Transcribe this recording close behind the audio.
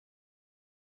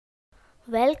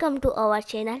Welcome to our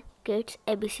channel Kids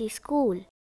ABC School.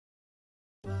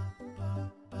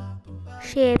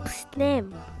 Shapes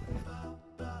name: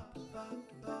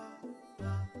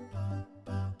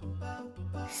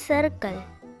 circle,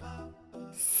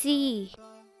 C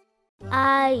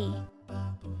I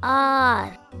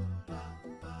R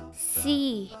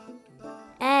C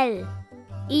L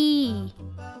E,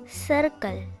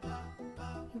 circle.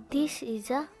 This is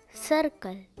a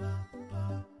circle.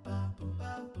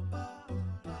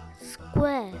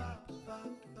 Square,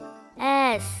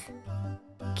 S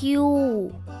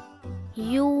Q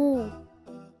U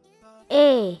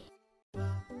A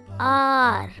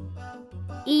R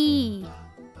E,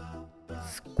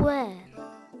 square.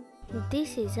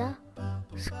 This is a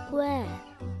square.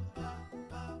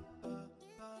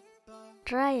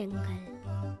 Triangle,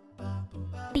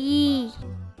 T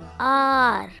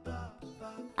R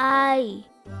I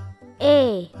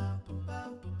A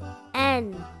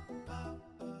N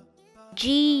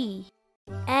G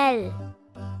L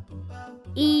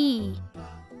E,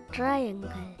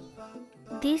 triangle.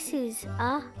 This is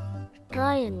a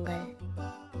triangle.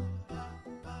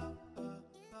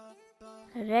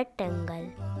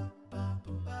 Rectangle,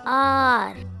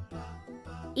 R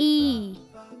E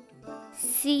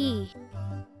C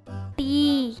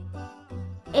T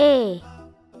A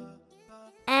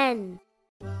N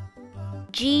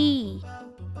G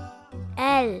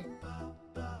L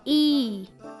E,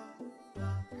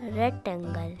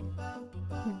 rectangle.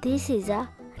 This is a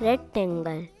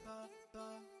rectangle.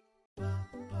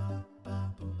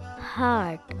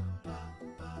 Heart,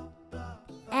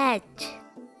 H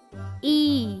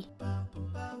E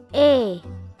A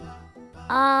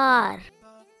R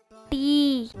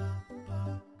T,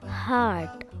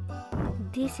 heart.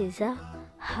 This is a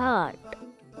heart.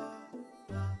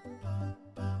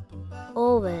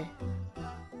 Oval,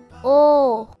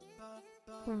 O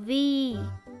V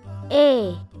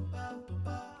A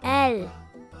L,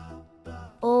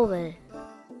 oval.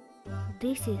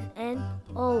 This is an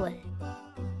oval.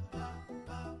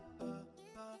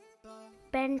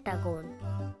 Pentagon,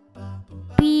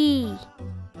 P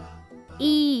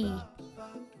E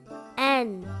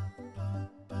N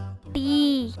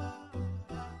T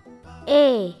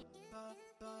A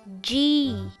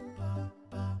G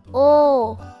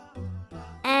O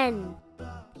N,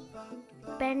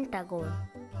 pentagon.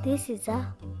 This is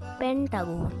a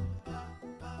pentagon.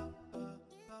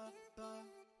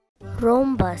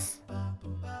 Rhombus,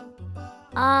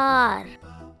 R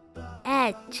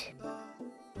H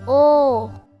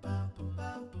O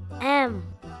M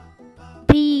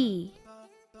B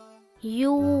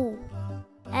U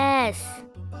S,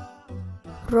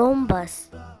 rhombus.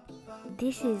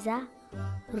 This is a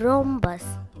rhombus.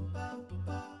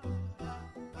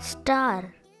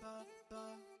 Star,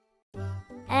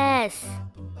 S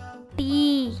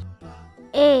T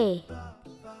A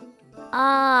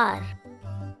R,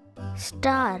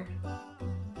 star.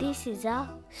 This is a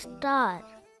star.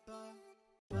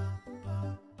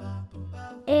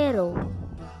 Arrow,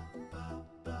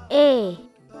 A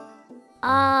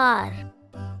R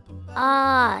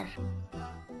R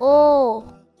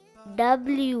O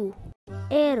W,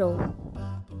 arrow.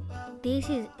 This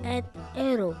is an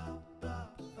arrow.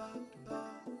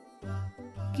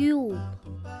 Cube,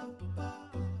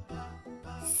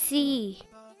 C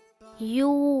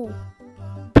U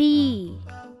B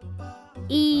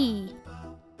E,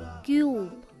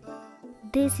 cube.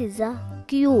 This is a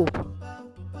cube.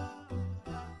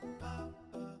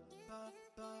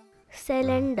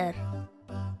 Cylinder,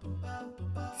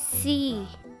 C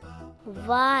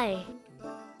Y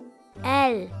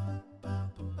L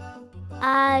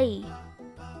I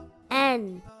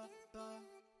N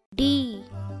D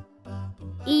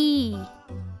E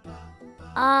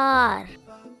R,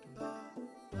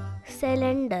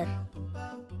 cylinder.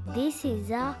 This is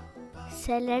a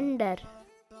cylinder.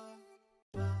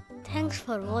 Thanks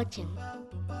for watching.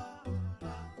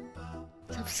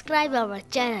 Subscribe our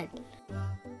channel.